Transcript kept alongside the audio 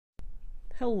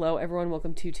Hello, everyone.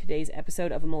 Welcome to today's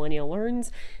episode of Millennial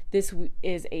Learns. This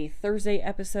is a Thursday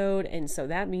episode, and so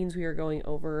that means we are going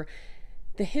over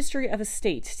the history of a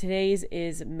state. Today's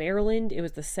is Maryland. It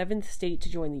was the 7th state to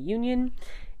join the Union.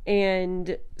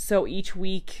 And so each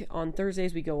week on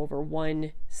Thursdays, we go over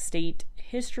one state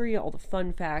history, all the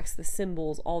fun facts, the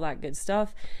symbols, all that good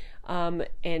stuff.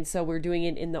 And so we're doing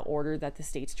it in the order that the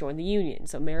states joined the Union.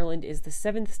 So Maryland is the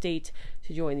 7th state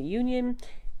to join the Union.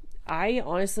 I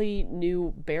honestly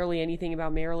knew barely anything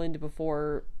about Maryland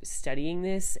before studying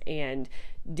this and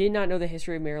did not know the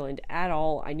history of Maryland at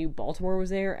all. I knew Baltimore was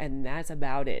there, and that's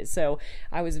about it. So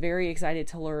I was very excited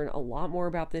to learn a lot more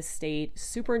about this state.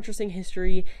 Super interesting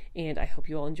history, and I hope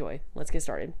you all enjoy. Let's get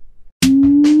started.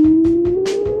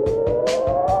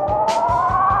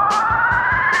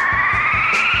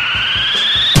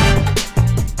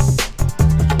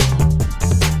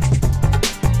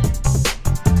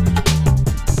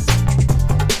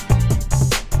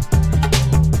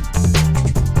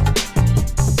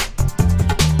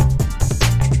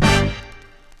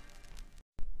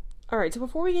 Alright, so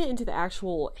before we get into the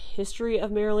actual history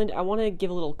of Maryland, I want to give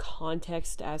a little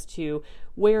context as to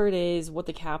where it is, what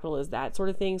the capital is, that sort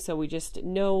of thing, so we just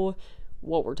know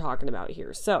what we're talking about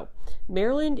here. So,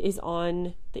 Maryland is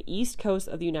on the east coast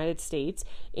of the United States,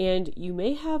 and you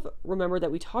may have remembered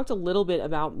that we talked a little bit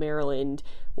about Maryland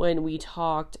when we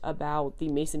talked about the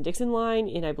Mason-Dixon line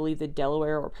in, I believe, the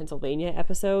Delaware or Pennsylvania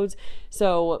episodes.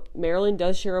 So, Maryland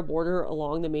does share a border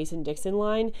along the Mason-Dixon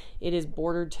line. It is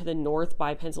bordered to the north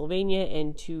by Pennsylvania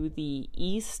and to the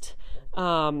east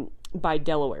by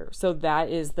Delaware. So,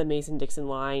 that is the Mason-Dixon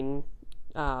line,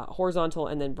 horizontal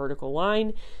and then vertical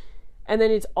line. And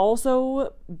then it's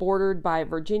also bordered by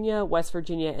Virginia, West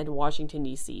Virginia, and Washington,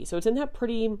 D.C. So it's in that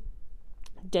pretty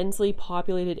densely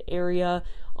populated area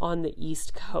on the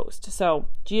East Coast. So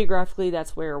geographically,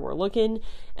 that's where we're looking.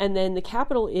 And then the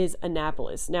capital is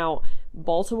Annapolis. Now,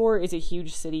 Baltimore is a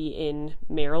huge city in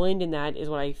Maryland, and that is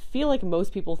what I feel like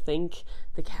most people think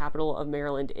the capital of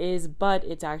Maryland is, but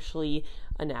it's actually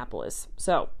Annapolis.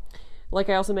 So, like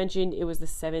I also mentioned, it was the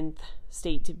 7th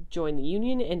state to join the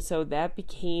Union, and so that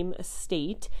became a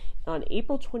state on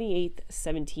April 28th,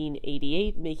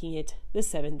 1788, making it the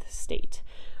 7th state.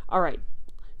 All right,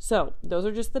 so those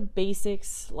are just the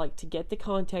basics, like to get the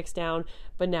context down,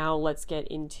 but now let's get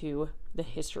into the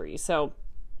history. So,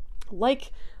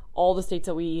 like all the states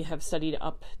that we have studied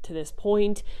up to this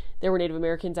point, there were Native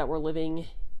Americans that were living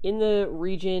in the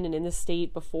region and in the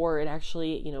state before it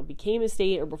actually, became a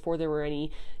state, or before there were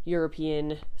any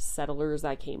European settlers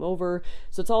that came over.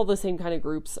 So it's all the same kind of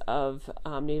groups of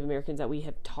Native Americans that we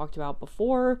have talked about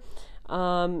before.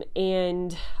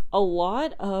 And a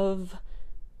lot of,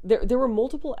 there were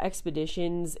multiple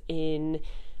expeditions in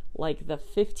like the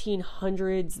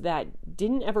 1500s that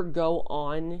didn't ever go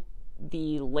on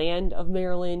the land of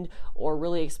Maryland or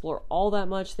really explore all that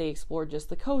much. They explored just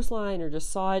the coastline or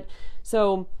just saw it.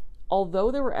 So although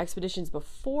there were expeditions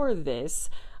before this,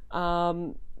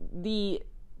 the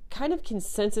kind of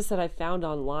consensus that I found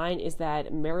online is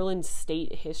that Maryland's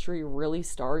state history really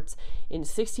starts in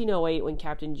 1608 when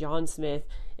Captain John Smith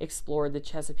explored the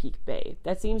Chesapeake Bay.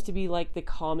 That seems to be like the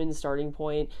common starting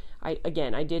point. I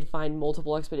did find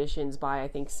multiple expeditions by, I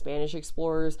think, Spanish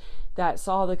explorers that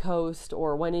saw the coast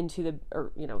or went into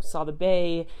saw the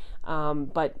bay,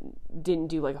 but didn't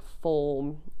do like a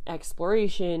full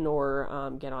exploration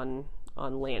or get on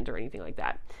land or anything like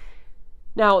that.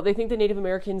 Now, they think the Native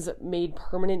Americans made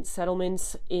permanent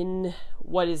settlements in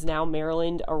what is now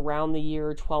Maryland around the year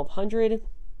 1200.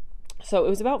 So it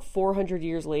was about 400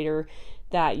 years later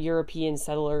that European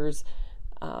settlers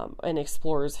and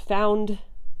explorers found,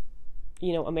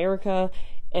 America,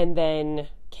 and then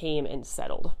came and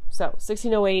settled. So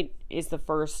 1608 is the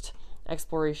first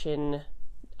exploration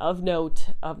of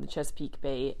note of the Chesapeake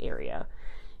Bay area.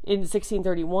 In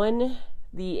 1631,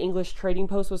 the English trading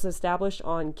post was established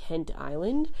on Kent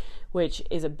Island, which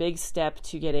is a big step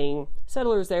to getting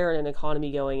settlers there and an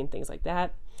economy going and things like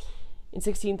that. In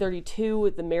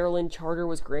 1632, the Maryland Charter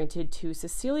was granted to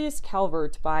Cecilius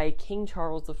Calvert by King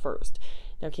Charles I.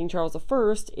 Now, King Charles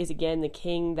I is, again, the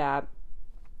king that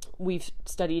we've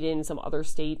studied in some other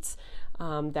states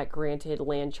that granted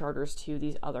land charters to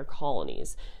these other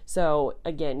colonies. So,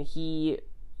 again, he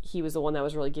was the one that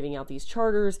was really giving out these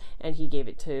charters, and he gave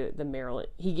out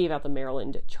the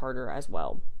Maryland Charter as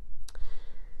well.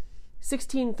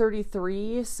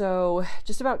 1633, so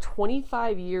just about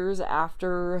 25 years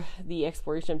after the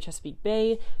exploration of Chesapeake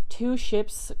Bay, two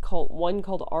ships, one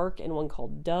called Ark and one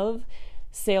called Dove,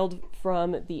 sailed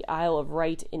from the Isle of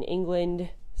Wight in England,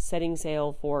 setting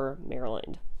sail for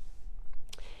Maryland.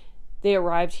 They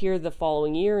arrived here the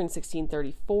following year in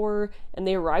 1634, and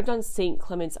they arrived on St.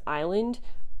 Clement's Island,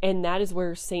 and that is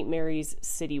where St. Mary's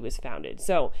City was founded.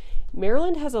 So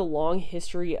Maryland has a long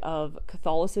history of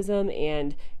Catholicism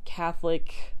and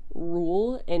Catholic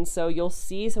rule, and so you'll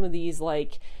see some of these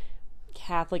like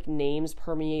Catholic names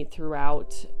permeate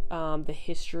throughout the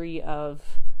history of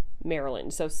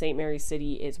Maryland. So St. Mary's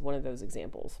City is one of those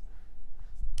examples.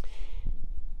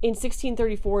 In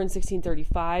 1634 and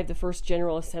 1635, the first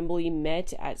General Assembly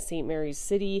met at St. Mary's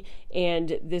City,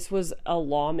 and this was a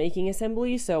lawmaking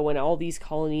assembly. So when all these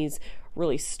colonies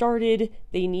really started,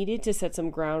 they needed to set some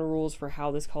ground rules for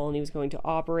how this colony was going to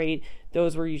operate.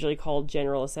 Those were usually called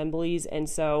General Assemblies. And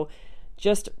so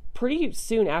just pretty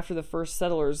soon after the first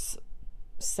settlers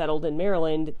settled in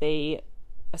Maryland, they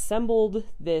assembled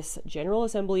this General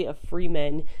Assembly of free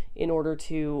men in order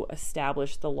to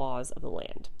establish the laws of the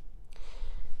land.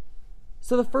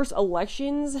 So the first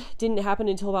elections didn't happen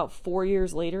until about 4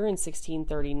 years later in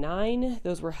 1639.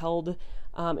 Those were held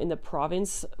in the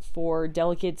province for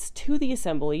delegates to the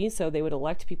assembly. So they would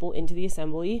elect people into the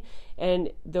assembly, and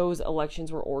those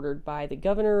elections were ordered by the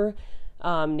governor,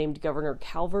 named Governor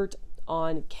Calvert,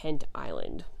 on Kent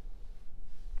Island.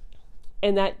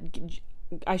 And that,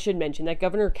 I should mention, that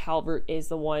Governor Calvert is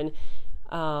the one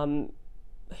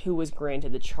who was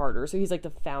granted the charter. So he's like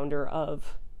the founder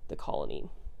of the colony.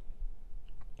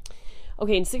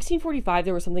 Okay, in 1645,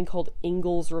 there was something called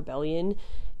Ingles Rebellion,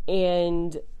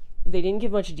 and they didn't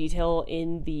give much detail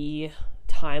in the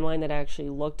timeline that I actually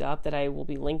looked up that I will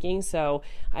be linking. So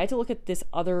I had to look at this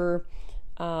other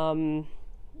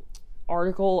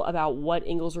article about what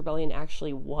Ingles Rebellion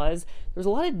actually was. There's a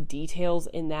lot of details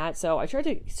in that, so I tried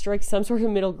to strike some sort of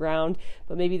middle ground,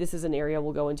 but maybe this is an area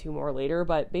we'll go into more later.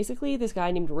 But basically, this guy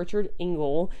named Richard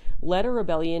Ingle led a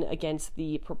rebellion against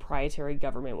the proprietary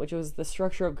government, which was the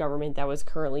structure of government that was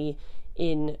currently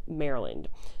in Maryland.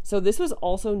 So this was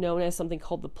also known as something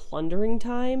called the plundering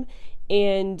time,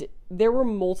 and there were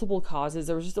multiple causes.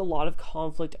 There was just a lot of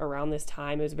conflict around this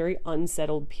time. It was a very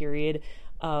unsettled period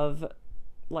of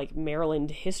like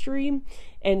Maryland history.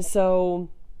 And so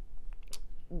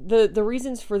the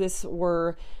reasons for this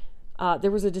were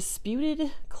there was a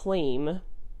disputed claim.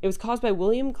 It was caused by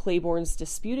William Claiborne's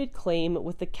disputed claim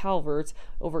with the Calverts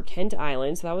over Kent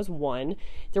Island. So that was one.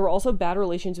 There were also bad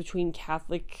relations between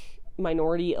Catholic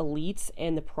minority elites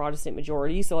and the Protestant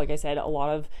majority. So like I said, a lot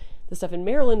of the stuff in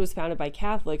Maryland was founded by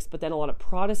Catholics, but then a lot of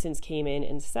Protestants came in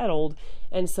and settled.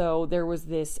 And so there was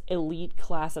this elite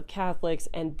class of Catholics,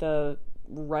 and the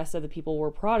rest of the people were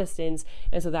Protestants,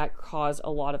 and so that caused a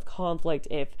lot of conflict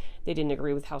if they didn't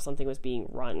agree with how something was being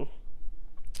run.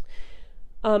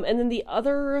 And then the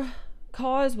other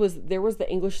cause was there was the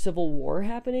English Civil War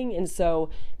happening, and so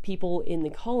people in the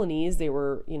colonies, they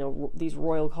were, these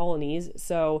royal colonies,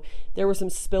 so there was some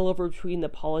spillover between the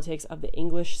politics of the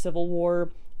English Civil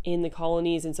War in the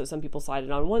colonies, and so some people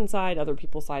sided on one side, other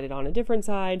people sided on a different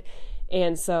side,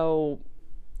 and so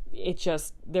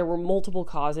there were multiple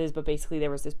causes, but basically there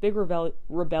was this big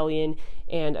rebellion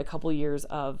and a couple years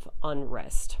of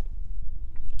unrest.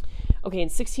 Okay, in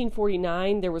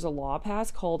 1649, there was a law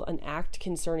passed called an Act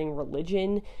Concerning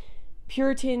Religion.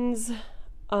 Puritans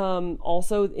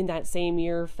also in that same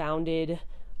year founded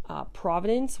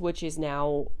Providence, which is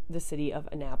now the city of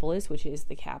Annapolis, which is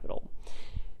the capital.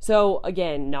 So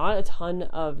again, not a ton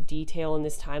of detail in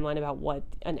this timeline about what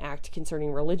an Act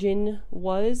Concerning Religion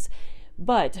was.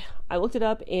 But I looked it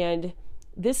up, and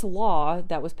this law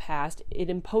that was passed, it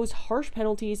imposed harsh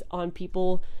penalties on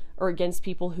people or against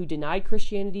people who denied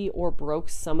Christianity or broke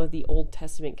some of the Old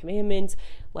Testament commandments,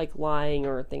 like lying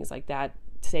or things like that.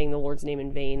 Saying the Lord's name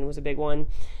in vain was a big one.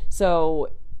 So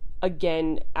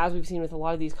again, as we've seen with a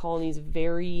lot of these colonies,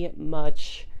 very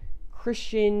much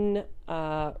Christian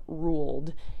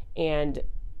ruled, and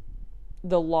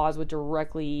the laws would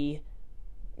directly,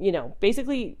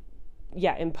 basically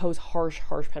impose harsh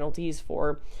penalties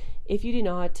for if you do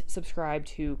not subscribe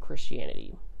to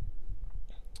Christianity.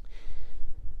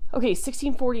 Okay,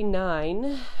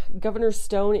 1649, Governor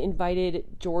Stone invited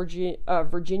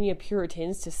Virginia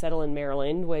Puritans to settle in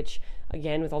Maryland, which,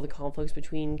 again, with all the conflicts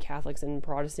between Catholics and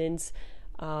Protestants,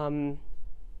 were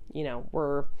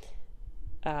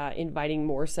inviting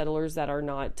more settlers that are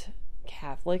not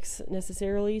Catholics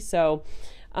necessarily. So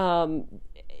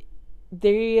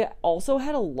they also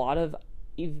had a lot of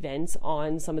events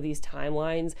on some of these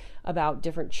timelines about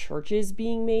different churches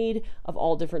being made of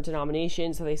all different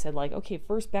denominations. So they said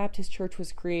First Baptist Church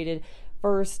was created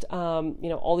first,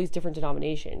 all these different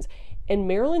denominations. And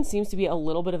Maryland seems to be a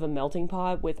little bit of a melting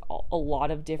pot with a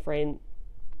lot of different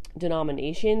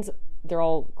denominations. They're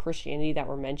all Christianity that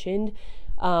were mentioned.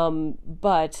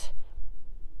 But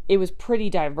it was pretty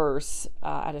diverse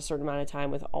at a certain amount of time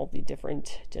with all the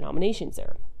different denominations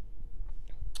there.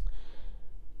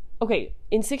 Okay,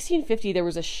 in 1650 there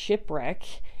was a shipwreck,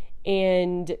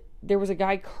 and there was a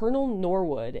guy, Colonel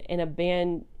Norwood, and a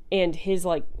band and his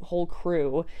whole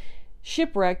crew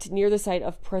shipwrecked near the site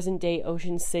of present-day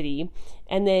Ocean City,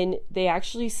 and then they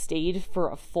actually stayed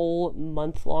for a full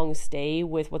month-long stay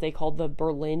with what they called the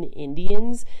Berlin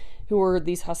Indians, who were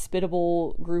these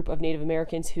hospitable group of Native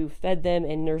Americans who fed them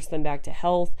and nursed them back to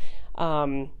health.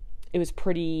 It was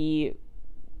pretty,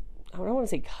 I don't want to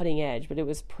say cutting edge, but it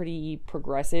was pretty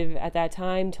progressive at that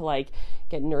time to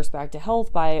get nursed back to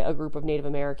health by a group of Native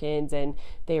Americans, and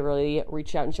they really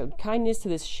reached out and showed kindness to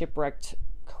this shipwrecked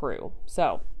crew.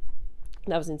 So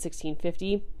that was in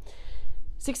 1650.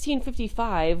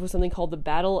 1655 was something called the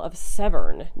Battle of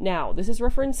Severn. Now, this is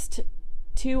referenced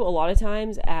to a lot of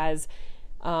times as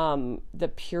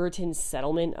the Puritan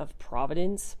settlement of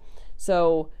Providence.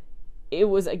 So it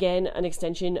was, again, an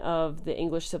extension of the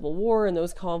English Civil War and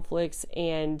those conflicts,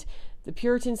 and the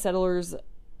Puritan settlers...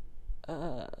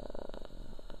 I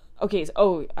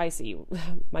see.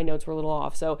 My notes were a little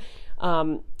off. So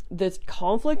the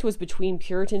conflict was between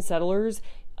Puritan settlers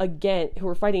who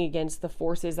were fighting against the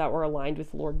forces that were aligned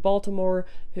with Lord Baltimore,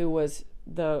 who was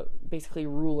the basically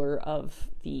ruler of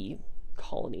the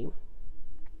colony.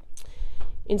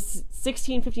 In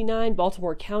 1659,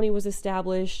 Baltimore County was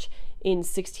established. In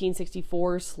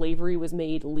 1664, slavery was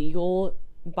made legal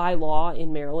by law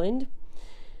in Maryland.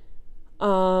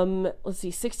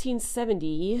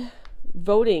 1670,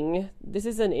 voting. This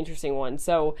is an interesting one.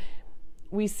 So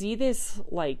we see this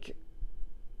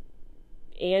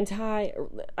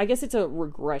I guess it's a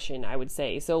regression, I would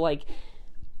say. So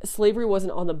slavery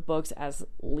wasn't on the books as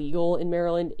legal in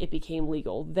Maryland. It became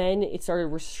legal. Then it started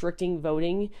restricting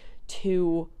voting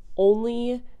to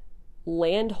only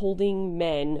land-holding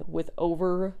men with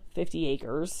over 50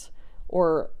 acres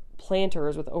or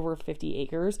planters with over 50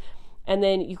 acres. And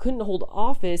then you couldn't hold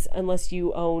office unless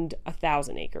you owned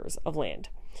 1,000 acres of land.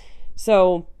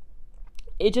 So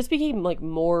it just became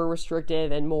more restrictive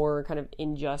and more kind of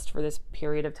unjust for this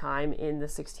period of time in the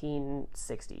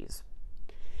 1660s.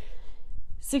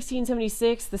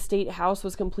 1676, the State House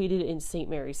was completed in St.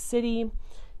 Mary's City.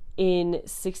 In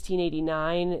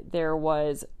 1689, there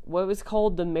was what was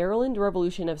called the Maryland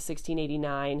Revolution of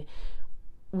 1689,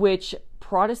 which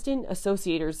Protestant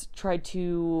associators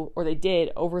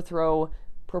did overthrow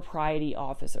propriety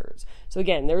officers. So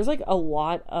again, there was a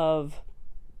lot of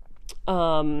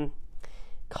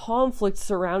conflict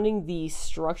surrounding the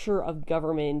structure of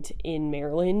government in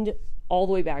Maryland all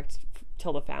the way back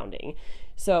till the founding.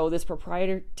 So this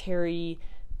proprietary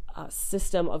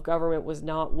system of government was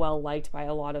not well liked by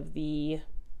a lot of the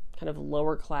kind of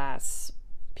lower class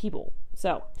people.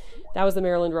 So that was the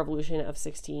Maryland Revolution of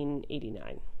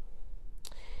 1689.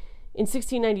 In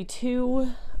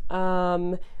 1692,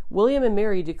 William and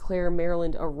Mary declare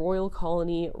Maryland a royal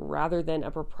colony rather than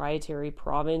a proprietary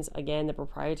province. Again, the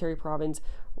proprietary province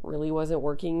really wasn't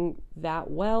working that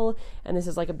well, and this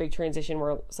is a big transition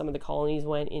where some of the colonies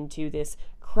went into this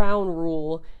crown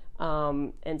rule,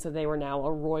 and so they were now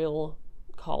a royal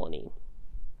colony.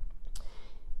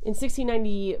 In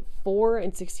 1694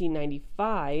 and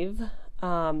 1695,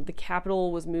 the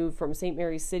capital was moved from St.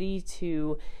 Mary's City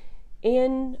to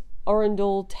Anne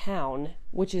Arundel Town,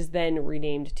 which is then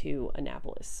renamed to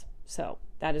Annapolis. So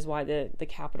that is why the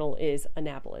capital is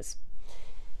Annapolis.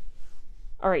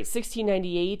 All right,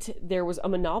 1698, there was a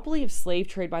monopoly of slave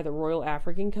trade by the Royal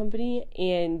African Company,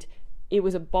 and it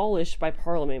was abolished by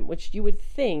Parliament, which you would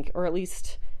think, or at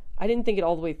least I didn't think it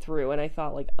all the way through, and I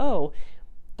thought oh,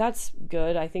 that's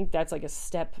good. I think that's a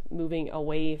step moving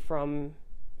away from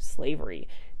slavery.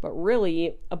 But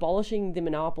really, abolishing the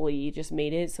monopoly just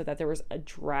made it so that there was a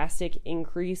drastic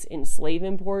increase in slave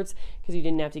imports because you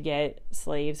didn't have to get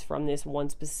slaves from this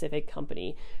one specific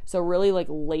company. So really,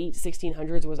 late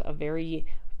 1600s was a very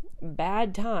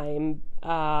bad time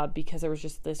because there was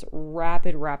just this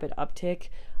rapid uptick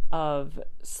of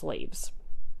slaves.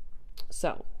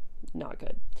 So, not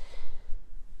good.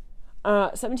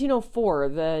 1704,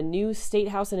 the new State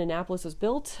House in Annapolis was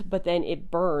built, but then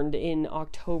it burned in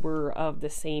October of the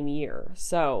same year.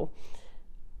 So,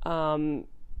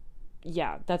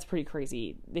 yeah, that's pretty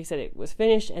crazy. They said it was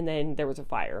finished, and then there was a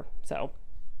fire. So,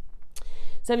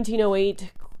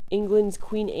 1708, England's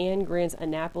Queen Anne grants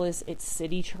Annapolis its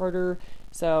city charter.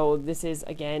 So, this is,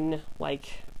 again,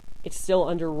 it's still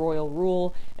under royal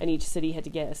rule, and each city had to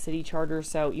get a city charter.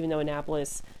 So, even though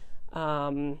Annapolis...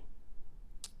 I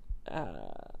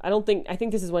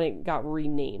think this is when it got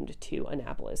renamed to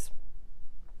Annapolis.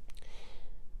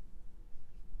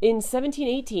 In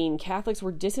 1718, Catholics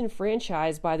were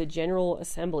disenfranchised by the General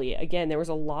Assembly. Again, there was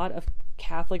a lot of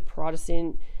Catholic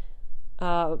Protestant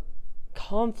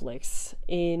conflicts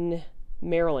in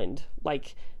Maryland.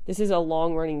 Like, this is a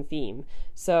long-running theme.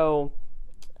 So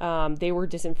they were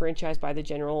disenfranchised by the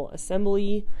General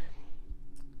Assembly.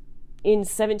 In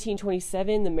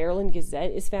 1727, the Maryland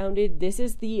Gazette is founded. This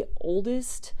is the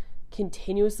oldest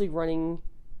continuously running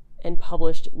and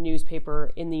published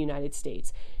newspaper in the United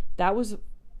States.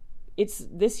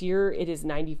 This year it is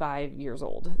 95 years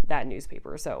old, that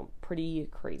newspaper, so pretty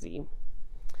crazy.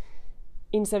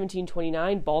 In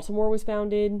 1729, Baltimore was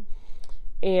founded,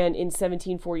 and in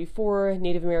 1744,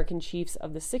 Native American chiefs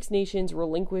of the Six Nations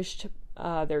relinquished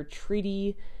their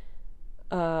treaty.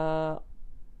 They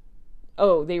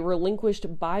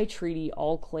relinquished by treaty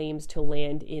all claims to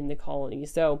land in the colony.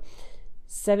 So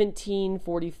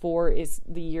 1744 is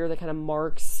the year that kind of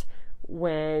marks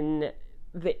when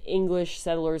the English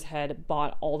settlers had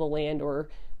bought all the land or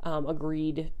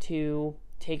agreed to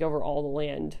take over all the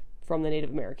land from the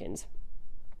Native Americans.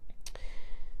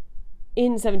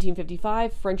 In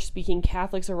 1755, French-speaking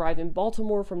Catholics arrived in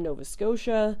Baltimore from Nova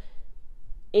Scotia.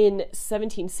 In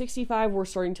 1765, we're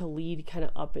starting to lead kind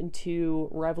of up into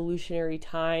revolutionary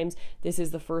times. This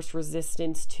is the first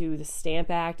resistance to the Stamp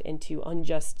Act and to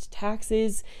unjust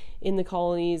taxes in the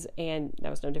colonies, and that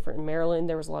was no different in Maryland.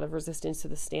 There was a lot of resistance to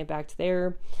the Stamp Act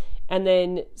there. And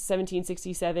then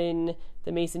 1767,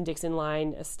 the Mason-Dixon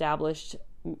line established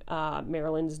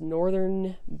Maryland's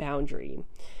northern boundary.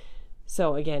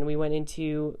 So again, we went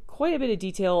into quite a bit of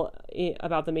detail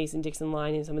about the Mason-Dixon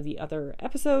line in some of the other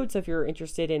episodes. So if you're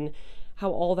interested in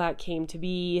how all that came to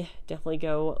be, definitely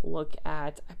go look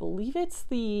at, I believe it's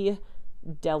the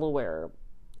Delaware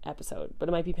episode, but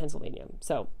it might be Pennsylvania.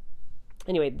 So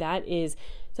anyway, that is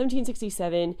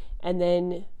 1767. And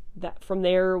then from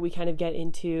there, we kind of get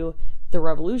into the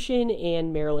Revolution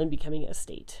and Maryland becoming a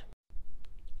state.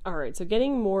 All right, so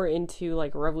getting more into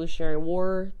like Revolutionary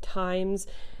War times,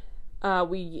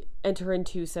 we enter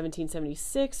into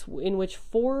 1776, in which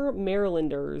 4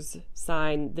 Marylanders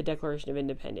signed the Declaration of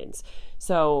Independence.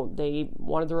 So they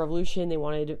wanted the revolution, they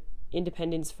wanted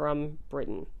independence from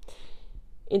Britain.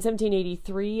 In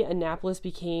 1783, Annapolis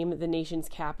became the nation's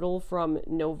capital from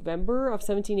November of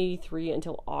 1783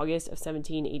 until August of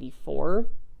 1784.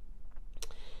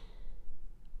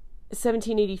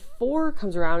 1784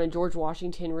 comes around and George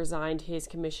Washington resigned his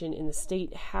commission in the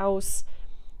State House.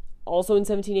 Also in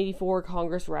 1784,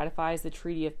 Congress ratifies the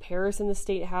Treaty of Paris in the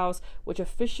State House, which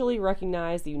officially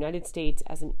recognized the United States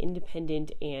as an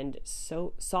independent and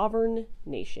sovereign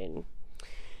nation.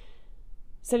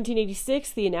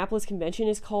 1786, the Annapolis Convention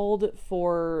is called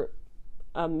for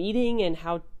a meeting and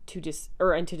to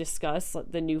discuss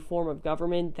the new form of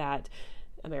government that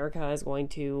America is going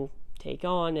to take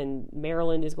on and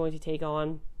Maryland is going to take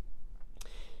on.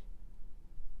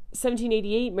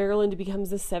 1788, Maryland becomes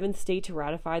the 7th state to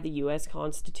ratify the U.S.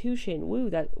 Constitution. Woo,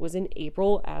 that was in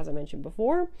April, as I mentioned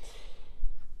before.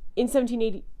 In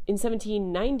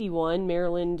 1791,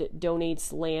 Maryland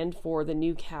donates land for the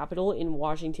new capital in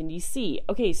Washington, D.C.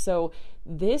 Okay, so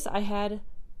this I had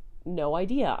no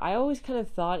idea. I always kind of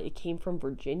thought it came from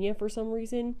Virginia for some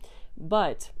reason,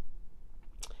 but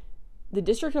the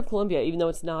District of Columbia, even though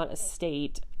it's not a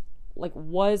state,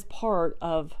 was part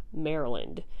of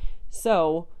Maryland.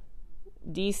 So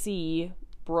DC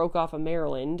broke off of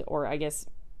Maryland, or I guess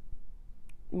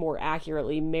more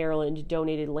accurately, Maryland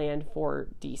donated land for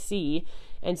DC.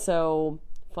 And so,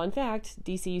 fun fact,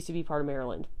 DC used to be part of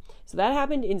Maryland. So that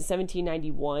happened in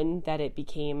 1791, that it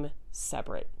became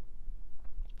separate.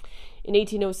 In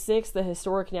 1806, the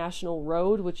historic National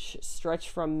Road, which stretched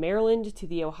from Maryland to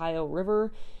the Ohio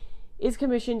River, is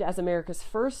commissioned as America's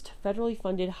first federally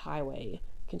funded highway.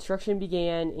 Construction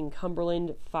began in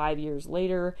Cumberland 5 years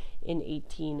later in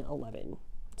 1811.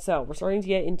 So we're starting to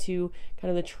get into kind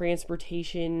of the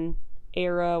transportation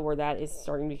era where that is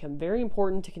starting to become very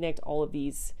important to connect all of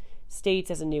these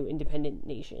states as a new independent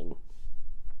nation.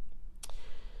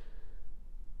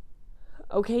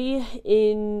 Okay,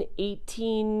 in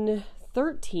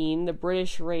 1813, the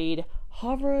British raid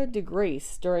Havre de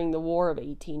Grace during the War of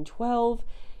 1812.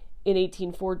 In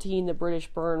 1814, the British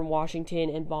burned Washington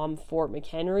and bombed Fort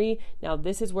McHenry. Now,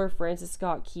 this is where Francis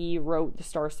Scott Key wrote the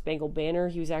Star-Spangled Banner.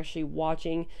 He was actually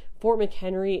watching Fort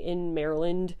McHenry in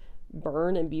Maryland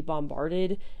burn and be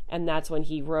bombarded, and that's when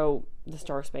he wrote the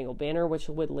Star-Spangled Banner, which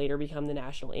would later become the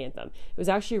national anthem. It was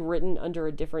actually written under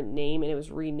a different name, and it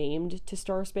was renamed to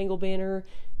Star-Spangled Banner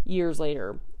years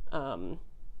later.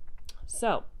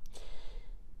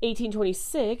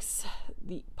 1826,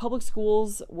 the public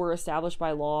schools were established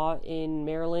by law in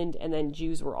Maryland, and then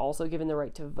Jews were also given the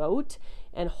right to vote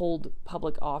and hold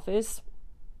public office.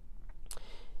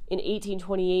 In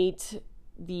 1828,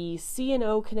 the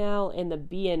C&O Canal and the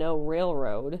B&O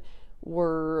Railroad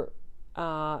were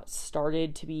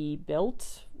started to be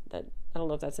built. That, I don't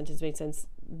know if that sentence makes sense.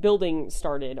 Building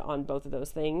started on both of those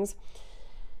things.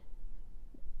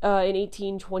 In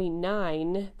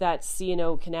 1829, that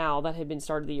C&O Canal that had been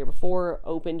started the year before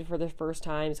opened for the first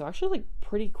time. So actually, like,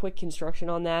 pretty quick construction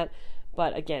on that.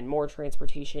 But again, more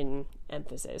transportation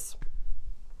emphasis.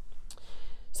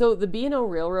 So the B&O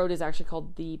Railroad is actually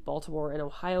called the Baltimore and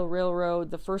Ohio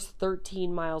Railroad. The first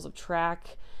 13 miles of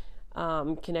track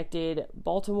connected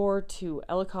Baltimore to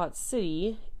Ellicott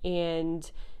City,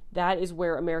 and that is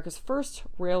where America's first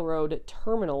railroad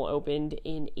terminal opened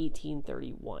in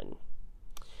 1831.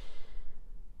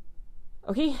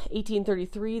 Okay,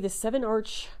 1833, the Seven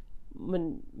Arch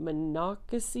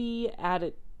Monocacy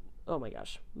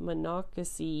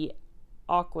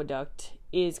Aqueduct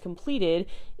is completed.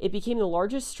 It became the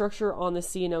largest structure on the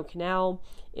C&O Canal.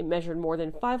 It measured more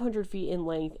than 500 feet in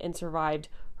length and survived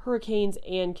hurricanes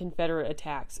and Confederate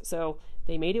attacks. So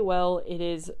they made it well. It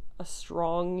is a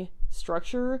strong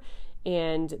structure,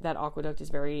 and that aqueduct is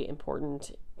very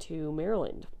important to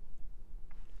Maryland.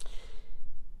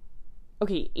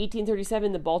 Okay,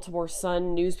 1837, the Baltimore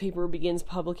Sun newspaper begins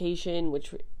publication,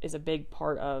 which is a big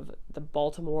part of the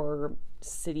Baltimore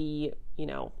city,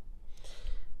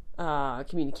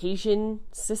 communication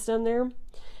system there.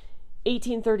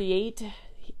 1838,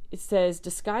 it says,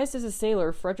 disguised as a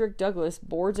sailor, Frederick Douglass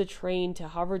boards a train to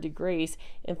Havre de Grace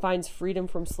and finds freedom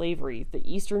from slavery. The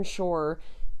Eastern Shore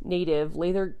native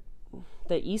later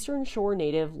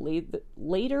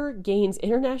gains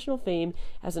international fame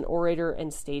as an orator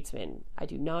and statesman. I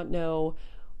do not know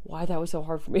why that was so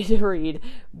hard for me to read,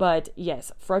 but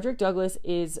yes, Frederick Douglass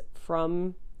is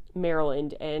from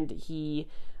Maryland, and he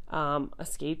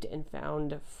escaped and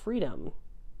found freedom.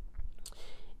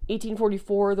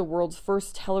 1844, the world's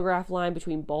first telegraph line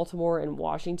between Baltimore and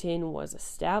Washington was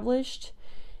established.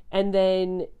 And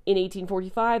then in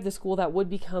 1845, the school that would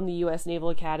become the U.S. Naval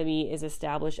Academy is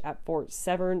established at Fort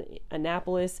Severn,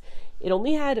 Annapolis. It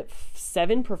only had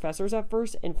 7 professors at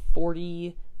first and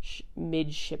 40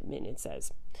 midshipmen, it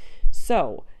says.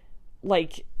 So,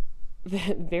 like,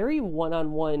 very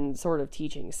one-on-one sort of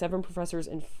teaching. 7 professors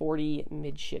and 40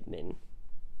 midshipmen.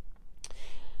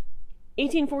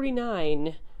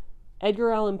 1849,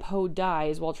 Edgar Allan Poe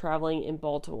dies while traveling in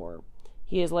Baltimore.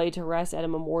 He is laid to rest at a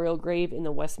memorial grave in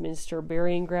the Westminster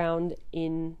Burying Ground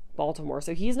in Baltimore.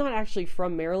 So he's not actually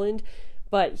from Maryland,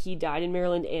 but he died in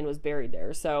Maryland and was buried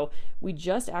there. So we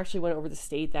just actually went over the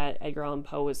state that Edgar Allan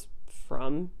Poe was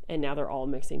from, and now they're all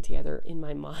mixing together in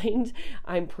my mind.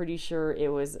 I'm pretty sure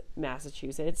it was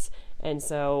Massachusetts. And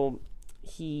so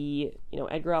he,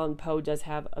 Edgar Allan Poe does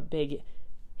have a big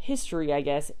history, I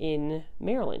guess, in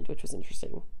Maryland, which was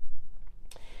interesting.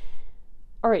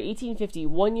 All right, 1850,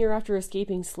 1 year after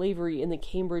escaping slavery in the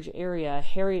Cambridge area,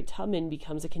 Harriet Tubman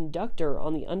becomes a conductor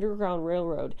on the Underground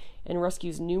Railroad and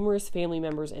rescues numerous family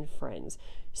members and friends.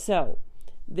 So,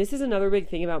 this is another big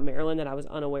thing about Maryland that I was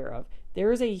unaware of.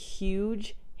 There is a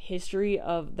huge history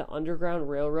of the Underground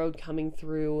Railroad coming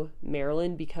through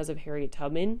Maryland because of Harriet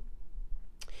Tubman.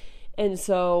 And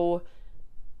so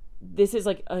this is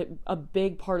like a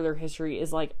big part of their history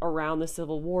is like around the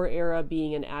Civil War era,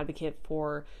 being an advocate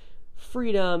for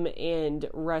freedom and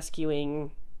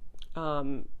rescuing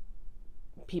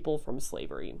people from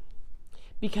slavery.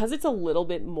 Because it's a little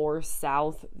bit more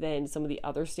south than some of the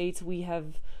other states we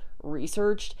have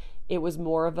researched, it was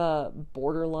more of a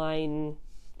borderline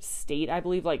state, I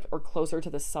believe, or closer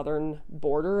to the southern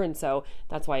border, and so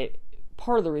that's why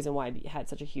part of the reason why it had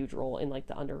such a huge role in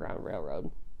the Underground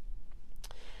Railroad.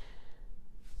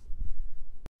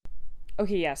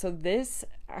 Okay, yeah, so this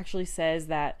actually says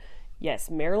that yes,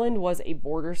 Maryland was a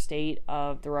border state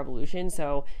of the Revolution,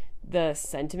 so the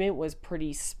sentiment was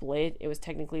pretty split. It was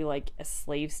technically like a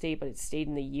slave state, but it stayed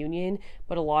in the Union,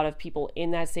 but a lot of people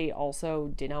in that state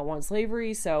also did not want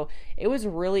slavery, so it was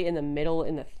really in the middle,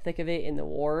 in the thick of it in the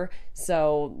war.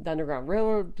 So the Underground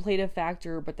Railroad played a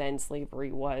factor, but then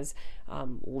slavery was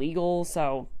legal.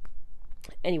 So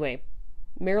anyway,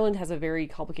 Maryland has a very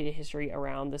complicated history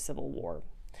around the Civil War.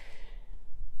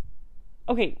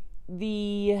 Okay,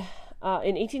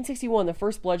 in 1861, the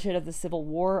first bloodshed of the Civil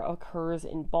War occurs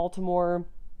in Baltimore.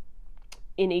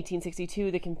 In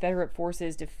 1862, the Confederate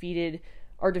forces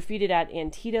are defeated at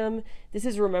Antietam. This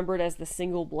is remembered as the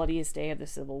single bloodiest day of the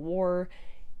Civil War.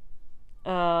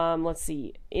 Let's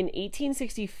see. In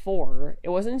 1864, it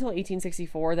wasn't until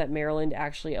 1864 that Maryland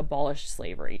actually abolished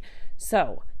slavery.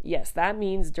 So, yes, that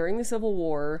means during the Civil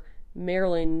War,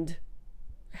 Maryland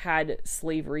had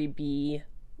slavery be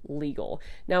legal.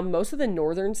 Now, most of the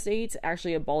northern states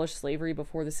actually abolished slavery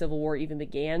before the Civil War even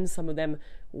began, some of them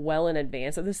well in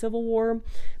advance of the Civil War.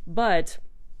 But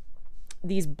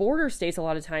these border states a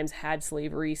lot of times had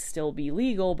slavery still be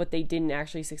legal, but they didn't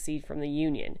actually succeed from the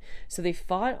Union. So they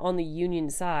fought on the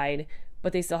Union side,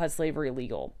 but they still had slavery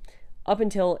legal up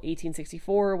until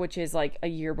 1864, which is like a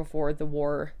year before the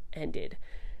war ended.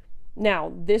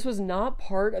 Now, this was not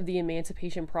part of the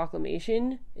Emancipation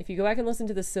Proclamation. If you go back and listen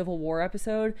to the Civil War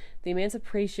episode, the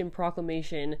Emancipation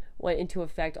Proclamation went into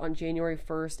effect on January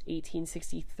 1st,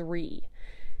 1863.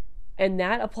 And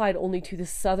that applied only to the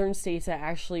southern states that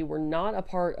actually were not a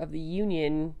part of the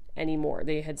Union anymore.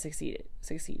 They had seceded.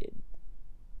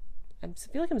 I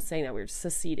feel like I'm saying that weird.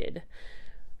 Seceded.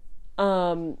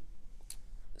 So,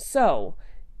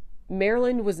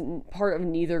 Maryland was part of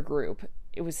neither group.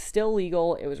 It was still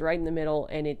legal. It was right in the middle.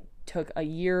 And it took a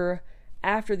year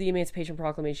after the Emancipation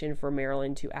Proclamation for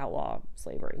Maryland to outlaw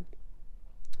slavery.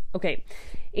 Okay,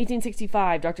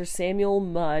 1865, Dr. Samuel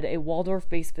Mudd, a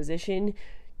Waldorf-based physician,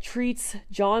 treats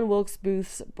John Wilkes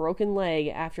Booth's broken leg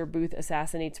after Booth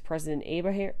assassinates President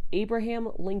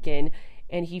Abraham Lincoln,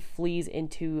 and he flees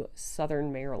into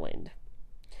southern Maryland.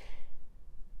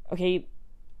 Okay,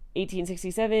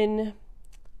 1867,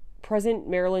 present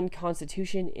Maryland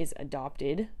Constitution is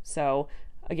adopted. So,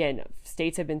 again,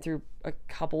 states have been through a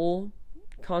couple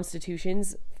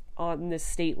constitutions on the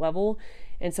state level,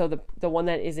 and so the one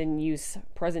that is in use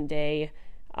present day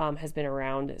has been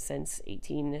around since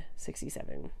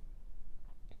 1867.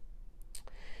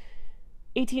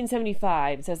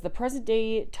 1875, it says the present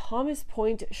day Thomas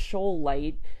Point Shoal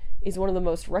Light is one of the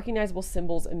most recognizable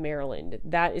symbols in Maryland.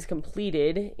 That is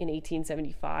completed in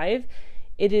 1875.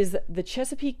 It is the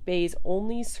Chesapeake Bay's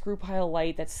only screw pile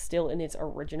light that's still in its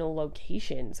original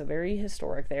location. So very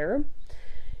historic there.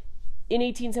 In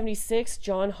 1876,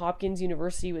 Johns Hopkins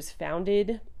University was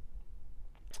founded.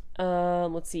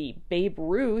 Let's see. Babe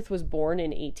Ruth was born in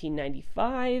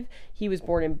 1895. He was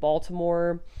born in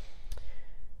Baltimore.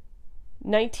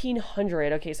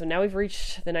 1900. Okay, so now we've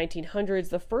reached the 1900s.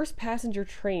 The first passenger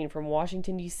train from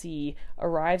Washington, D.C.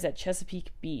 arrives at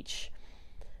Chesapeake Beach.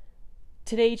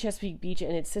 Today, Chesapeake Beach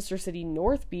and its sister city,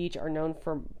 North Beach, are known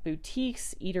for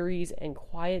boutiques, eateries, and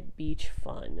quiet beach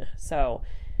fun. So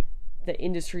the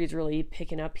industry is really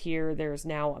picking up here. There's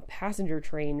now a passenger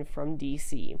train from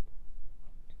D.C.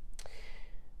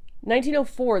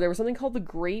 1904, there was something called the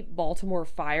Great Baltimore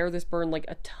Fire. This burned like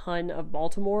a ton of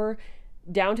Baltimore.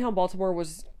 Downtown Baltimore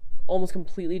was almost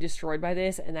completely destroyed by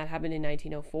this, and that happened in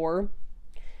 1904.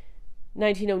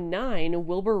 1909,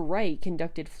 Wilbur Wright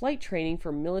conducted flight training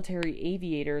for military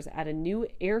aviators at a new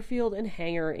airfield and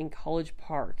hangar in College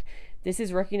Park. This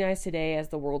is recognized today as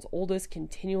the world's oldest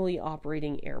continually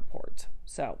operating airport.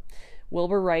 So,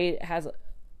 Wilbur Wright has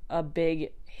a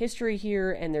big history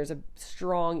here, and there's a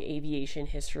strong aviation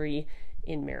history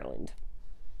in Maryland.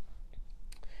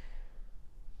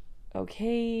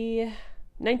 Okay,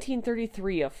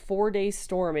 1933, a 4-day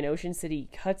storm in Ocean City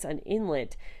cuts an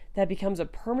inlet that becomes a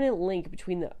permanent link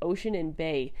between the ocean and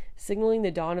bay, signaling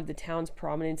the dawn of the town's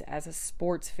prominence as a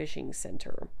sports fishing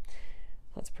center.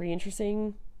 That's pretty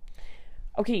interesting.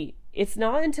 Okay, it's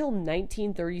not until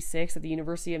 1936 that the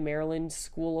University of Maryland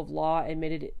School of Law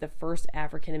admitted the first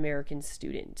African-American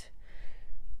student.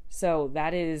 So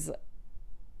that is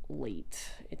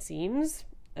late, it seems.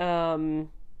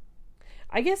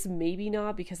 I guess maybe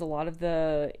not, because a lot of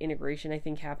the integration, I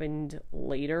think, happened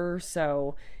later.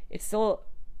 So it's still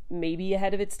maybe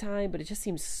ahead of its time, but it just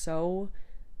seems so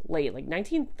late. Like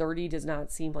 1930 does not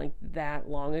seem like that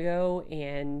long ago,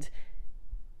 and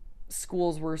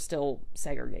schools were still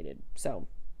segregated. So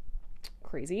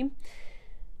crazy.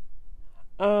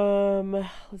 Let's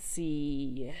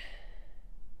see.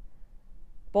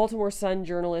 Baltimore Sun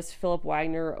journalist Philip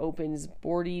Wagner opens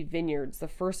Bordy Vineyards, the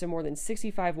first of more than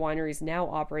 65 wineries now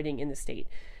operating in the state.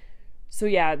 So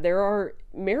yeah,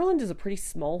 Maryland is a pretty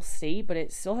small state, but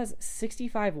it still has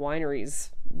 65 wineries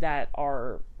that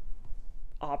are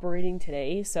operating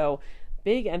today. So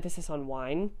big emphasis on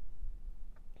wine.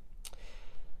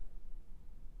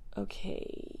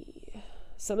 Okay.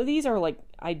 Some of these are like,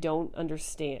 I don't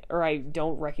understand, or I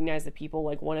don't recognize the people.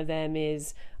 Like one of them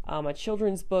is a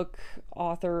children's book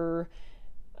author,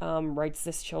 writes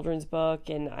this children's book,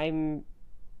 and I'm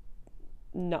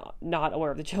not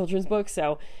aware of the children's book.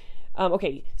 So,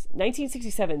 okay,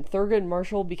 1967, Thurgood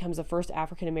Marshall becomes the first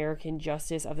African-American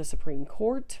justice of the Supreme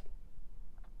Court.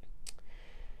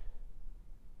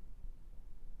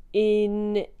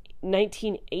 In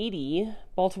 1980,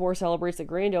 Baltimore celebrates the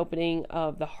grand opening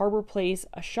of the Harbor Place,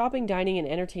 a shopping, dining, and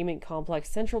entertainment complex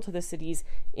central to the city's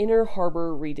inner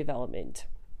harbor redevelopment.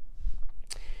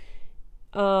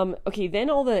 Okay, then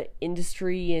all the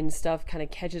industry and stuff kind of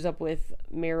catches up with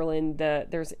Maryland.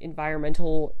 There's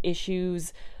environmental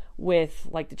issues with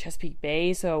like the Chesapeake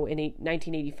Bay. So in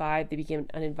 1985, they began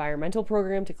an environmental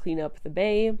program to clean up the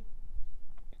bay.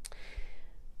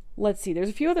 Let's see, there's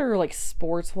a few other like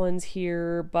sports ones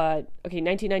here, but okay,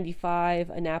 1995,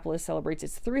 Annapolis celebrates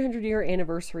its 300-year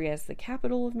anniversary as the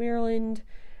capital of Maryland.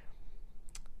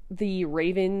 The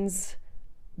Ravens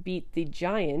beat the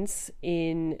Giants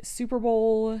in Super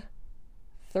Bowl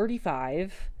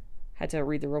 35. Had to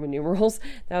read the Roman numerals.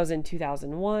 That was in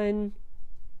 2001.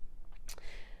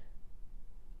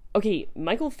 Okay,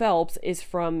 Michael Phelps is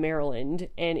from Maryland,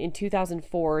 and in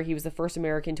 2004, he was the first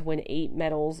American to win 8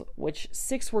 medals, which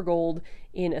 6 were gold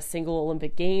in a single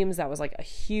Olympic Games. That was like a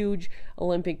huge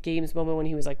Olympic Games moment when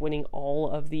he was like winning all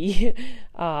of the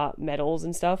medals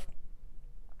and stuff.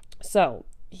 So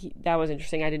that was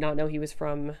interesting. I did not know he was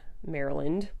from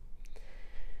Maryland.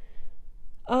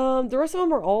 The rest of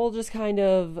them are all just kind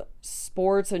of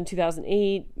sports. In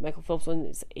 2008, Michael Phelps won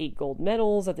 8 gold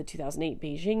medals at the 2008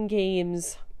 Beijing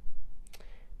Games.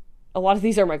 A lot of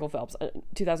these are Michael Phelps.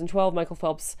 2012, Michael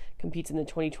Phelps competes in the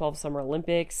 2012 Summer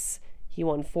Olympics. He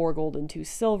won 4 gold and 2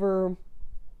 silver.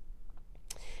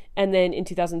 And then in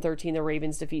 2013, the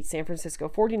Ravens defeat San Francisco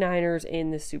 49ers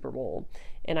in the Super Bowl.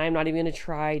 And I'm not even going to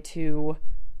try to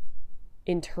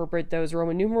interpret those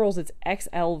Roman numerals. It's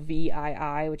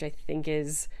XLVII, which I think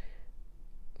is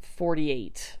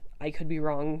 48. I could be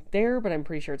wrong there, but I'm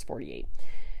pretty sure it's 48.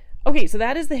 Okay, so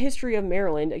that is the history of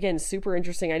Maryland. Again, super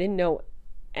interesting. I didn't know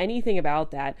anything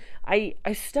about that. I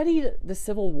studied the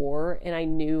Civil War, and I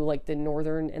knew like the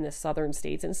northern and the southern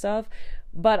states and stuff,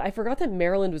 but I forgot that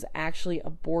Maryland was actually a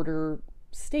border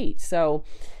state. So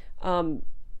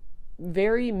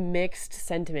very mixed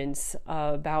sentiments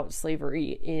about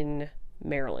slavery in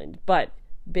Maryland, but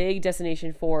big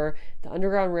destination for the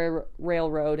Underground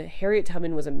Railroad. Harriet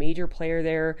Tubman was a major player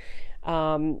there.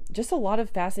 Just a lot of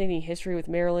fascinating history with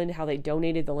Maryland, how they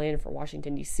donated the land for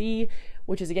Washington, D.C.,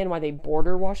 which is again why they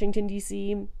border Washington,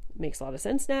 D.C. Makes a lot of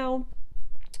sense now.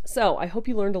 So I hope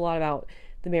you learned a lot about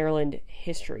the Maryland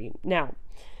history. Now,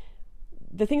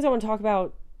 the things I want to talk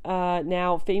about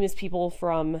now, famous people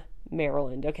from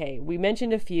Maryland. Okay, we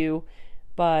mentioned a few,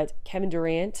 but Kevin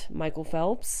Durant, Michael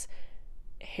Phelps.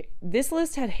 This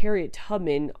list had Harriet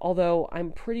Tubman, although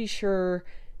I'm pretty sure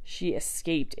she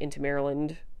escaped into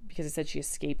Maryland because it said she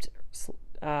escaped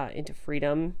into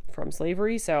freedom from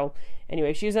slavery. So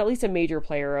anyway, she was at least a major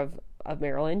player of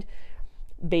Maryland.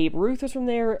 Babe Ruth was from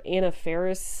there. Anna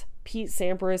Faris, Pete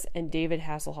Sampras, and David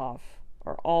Hasselhoff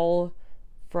are all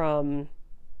from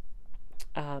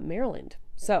Maryland.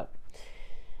 So,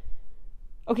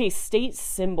 okay, state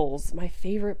symbols. My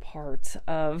favorite part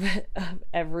of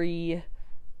every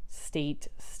state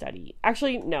study.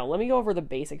 Actually, no, let me go over the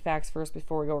basic facts first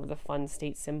before we go over the fun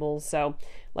state symbols. So,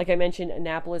 like I mentioned,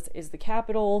 Annapolis is the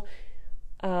capital.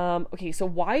 Okay, so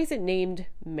why is it named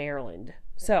Maryland?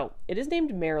 So, it is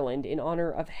named Maryland in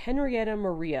honor of Henrietta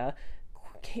Maria,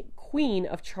 Queen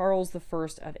of Charles I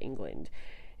of England.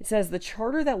 It says the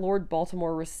charter that Lord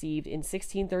Baltimore received in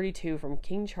 1632 from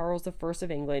King Charles I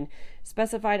of England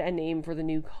specified a name for the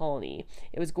new colony.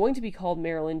 It was going to be called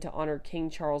Maryland to honor King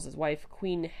Charles's wife,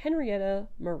 Queen Henrietta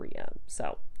Maria.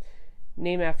 So,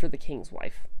 named after the king's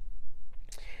wife.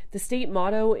 The state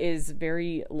motto is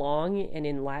very long and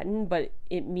in Latin, but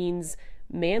it means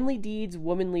manly deeds,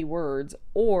 womanly words,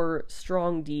 or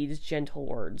strong deeds, gentle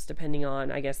words, depending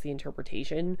on, I guess, the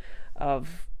interpretation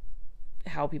of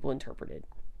how people interpret it.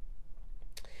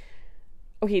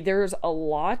 Okay, there's a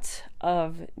lot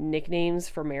of nicknames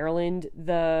for Maryland.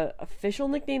 The official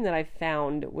nickname that I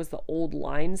found was the Old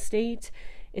Line State.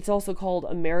 It's also called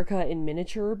America in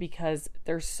miniature because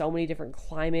there's so many different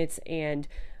climates and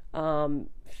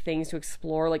things to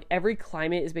explore. Like every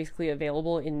climate is basically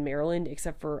available in Maryland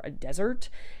except for a desert,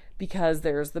 because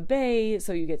there's the bay,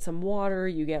 so you get some water,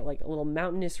 you get like a little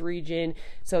mountainous region.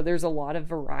 So there's a lot of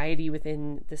variety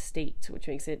within the state, which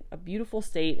makes it a beautiful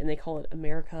state, and they call it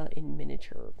America in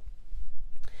miniature.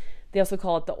 They also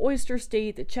call it the Oyster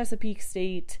State, the Chesapeake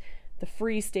State, the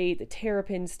Free State, the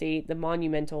Terrapin State, the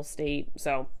Monumental State.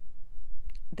 So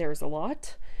there's a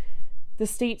lot. The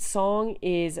state song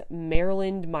is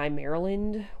Maryland, My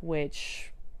Maryland,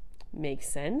 which makes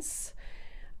sense.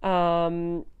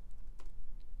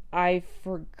 I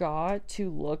forgot to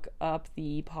look up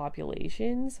the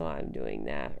population, so I'm doing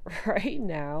that right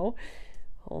now.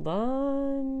 Hold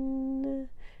on.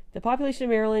 The population of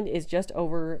Maryland is just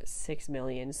over 6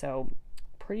 million, so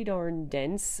pretty darn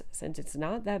dense since it's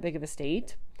not that big of a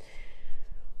state.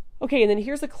 Okay, and then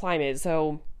here's the climate.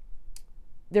 So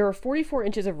there are 44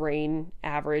 inches of rain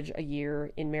average a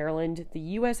year in Maryland. The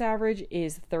U.S. average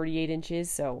is 38 inches,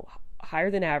 so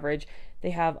higher than average.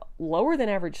 They have lower than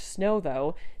average snow,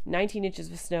 though, 19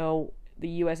 inches of snow. The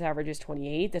U.S. average is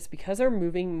 28. That's because they're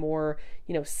moving more,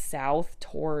 south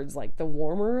towards like the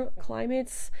warmer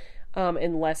climates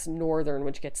and less northern,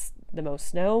 which gets the most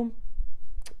snow.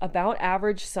 About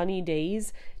average sunny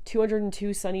days,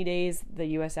 202 sunny days. The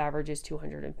U.S. average is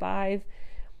 205.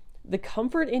 The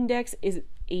comfort index is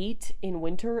 8 in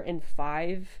winter and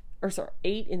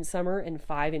 8 in summer and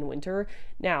 5 in winter.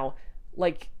 Now,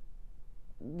 like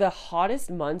the hottest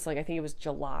months, like I think it was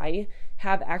July,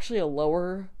 have actually a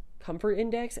lower comfort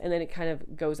index, and then it kind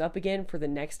of goes up again for the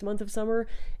next month of summer.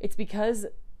 It's because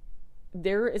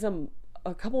there is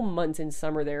a couple months in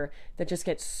summer there that just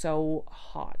gets so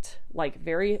hot, like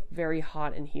very, very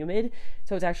hot and humid.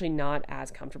 So it's actually not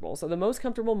as comfortable. So the most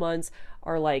comfortable months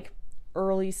are like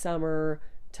early summer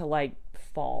to like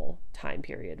fall time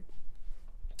period.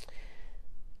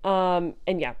 And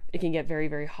yeah, it can get very,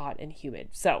 very hot and humid.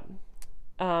 So,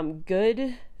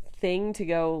 good thing to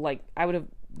go, like I would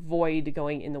avoid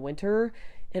going in the winter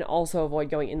and also avoid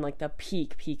going in like the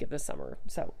peak of the summer.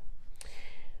 So,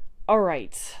 all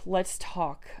right, let's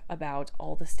talk about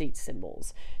all the state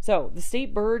symbols. So the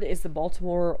state bird is the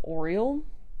Baltimore Oriole.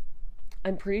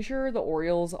 I'm pretty sure the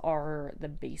Orioles are the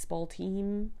baseball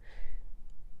team.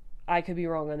 I could be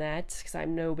wrong on that because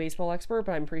I'm no baseball expert,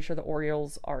 but I'm pretty sure the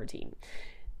Orioles are a team.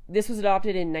 This was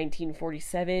adopted in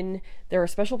 1947. There are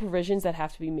special provisions that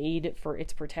have to be made for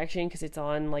its protection because it's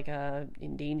on like a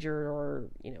endangered or,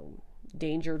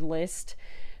 endangered list.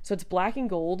 So it's black and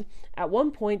gold. At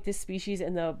one point, this species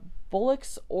and the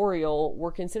Bullock's Oriole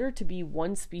were considered to be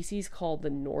one species called the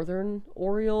Northern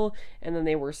Oriole, and then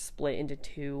they were split into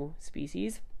two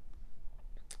species.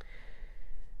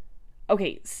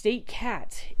 Okay, state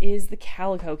cat is the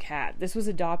calico cat. This was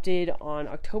adopted on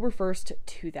October 1st,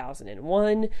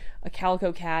 2001. A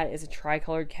calico cat is a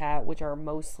tricolored cat, which are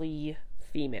mostly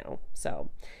female. So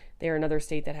they're another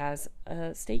state that has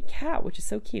a state cat, which is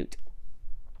so cute.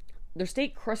 Their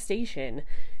state crustacean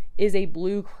is a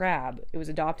blue crab. It was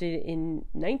adopted in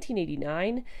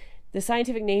 1989. The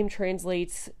scientific name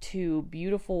translates to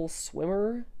beautiful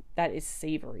swimmer that is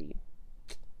savory.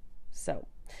 So,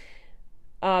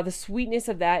 the sweetness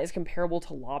of that is comparable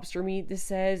to lobster meat, this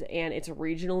says, and it's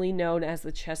regionally known as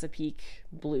the Chesapeake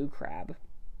blue crab.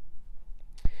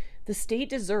 The state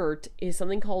dessert is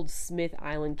something called Smith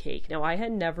Island cake. Now, I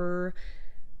had never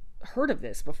heard of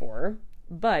this before,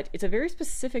 but it's a very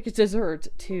specific dessert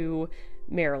to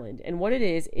Maryland. And what it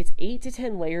is, it's 8 to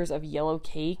 10 layers of yellow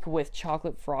cake with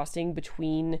chocolate frosting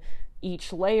between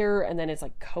each layer, and then it's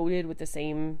like coated with the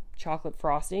same chocolate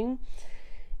frosting.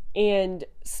 And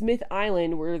Smith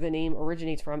Island, where the name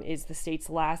originates from, is the state's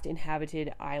last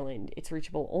inhabited island. It's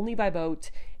reachable only by boat,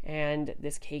 and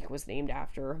this cake was named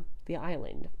after the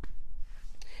island.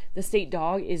 The state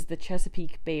dog is the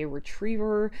Chesapeake Bay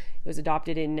Retriever. It was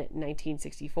adopted in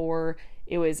 1964.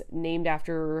 It was named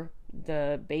after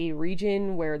the Bay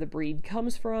region where the breed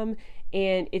comes from,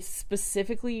 and it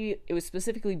was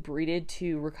specifically breeded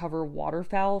to recover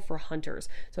waterfowl for hunters.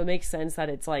 So it makes sense that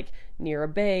it's like near a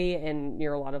bay and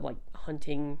near a lot of like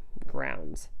hunting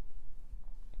grounds.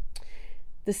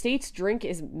 The state's drink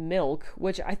is milk,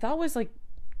 which I thought was like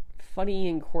funny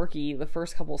and quirky, the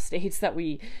first couple states that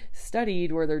we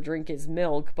studied where their drink is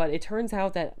milk, but it turns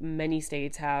out that many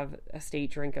states have a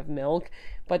state drink of milk.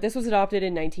 But this was adopted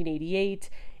in 1988,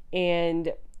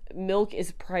 and milk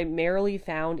is primarily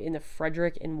found in the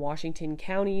Frederick and Washington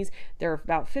counties. There are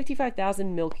about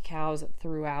 55,000 milk cows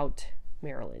throughout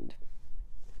Maryland.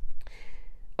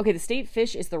 Okay, the state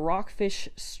fish is the rockfish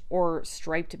or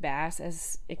striped bass,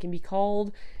 as it can be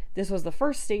called. This was the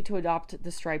first state to adopt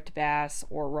the striped bass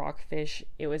or rockfish.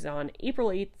 It was on April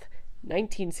 8th,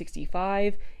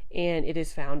 1965, and it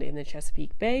is found in the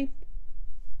Chesapeake Bay.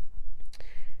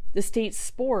 The state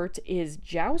sport is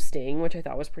jousting, which I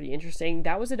thought was pretty interesting.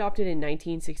 That was adopted in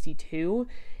 1962.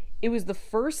 It was the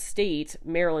first state,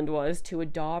 Maryland was, to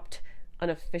adopt an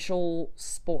official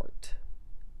sport.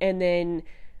 And then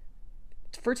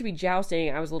for it to be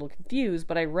jousting, I was a little confused,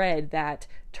 but I read that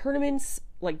tournaments,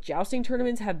 like jousting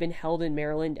tournaments, have been held in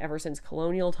Maryland ever since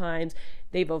colonial times.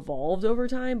 They've evolved over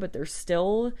time, but they're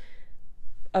still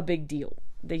a big deal.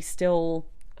 They still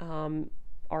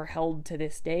are held to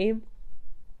this day.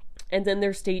 And then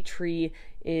their state tree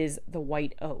is the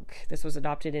white oak. This was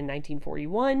adopted in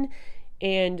 1941,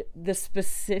 And the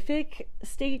specific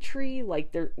state tree,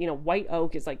 like white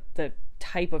oak is like the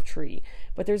type of tree,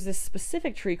 but there's this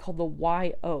specific tree called the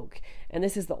Y oak, and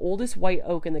this is the oldest white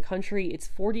oak in the country. It's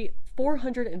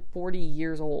 440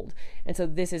 years old, and so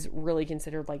this is really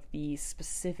considered like the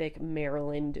specific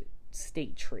Maryland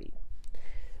state tree.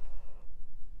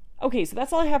 Okay, so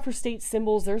that's all I have for state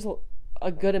symbols. There's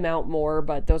a good amount more,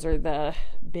 but those are the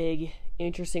big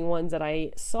interesting ones that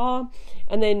I saw.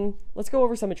 And then let's go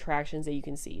over some attractions that you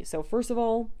can see. So first of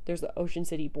all, there's the Ocean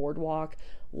City Boardwalk.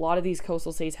 A lot of these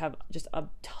coastal states have just a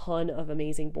ton of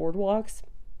amazing boardwalks.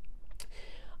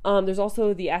 There's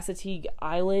also the Assateague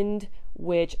Island,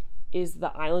 which is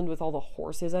the island with all the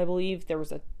horses, I believe. There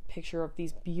was a picture of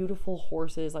these beautiful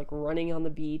horses like running on the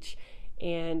beach,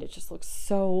 and it just looks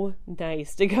so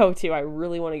nice to go to. I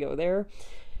really want to go there.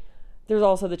 There's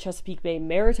also the Chesapeake Bay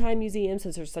Maritime Museum,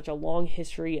 since there's such a long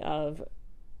history of,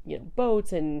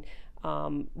 boats and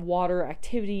water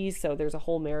activities. So there's a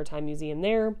whole maritime museum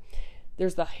there.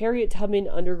 There's the Harriet Tubman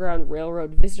Underground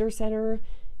Railroad Visitor Center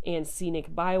and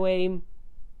Scenic Byway.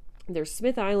 There's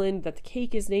Smith Island, that the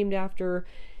cake is named after.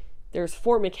 There's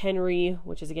Fort McHenry,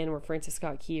 which is again where Francis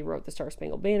Scott Key wrote the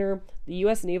Star-Spangled Banner. The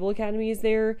U.S. Naval Academy is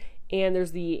there, and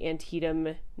there's the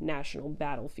Antietam National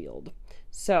Battlefield.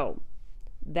 So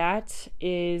that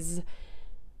is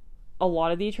a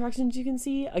lot of the attractions you can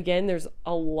see. Again, there's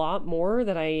a lot more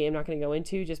that I am not going to go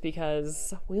into just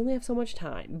because we only have so much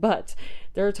time. But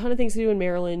there are a ton of things to do in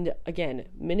Maryland. Again,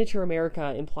 Miniature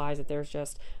America implies that there's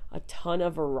just a ton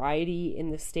of variety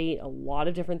in the state, a lot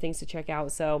of different things to check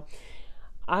out. So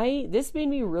this made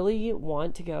me really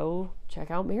want to go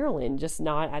check out Maryland, just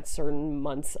not at certain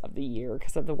months of the year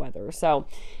because of the weather. So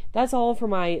that's all for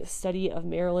my study of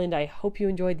Maryland. I hope you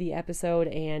enjoyed the episode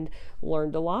and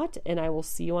learned a lot, and I will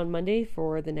see you on Monday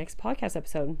for the next podcast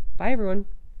episode. Bye, everyone.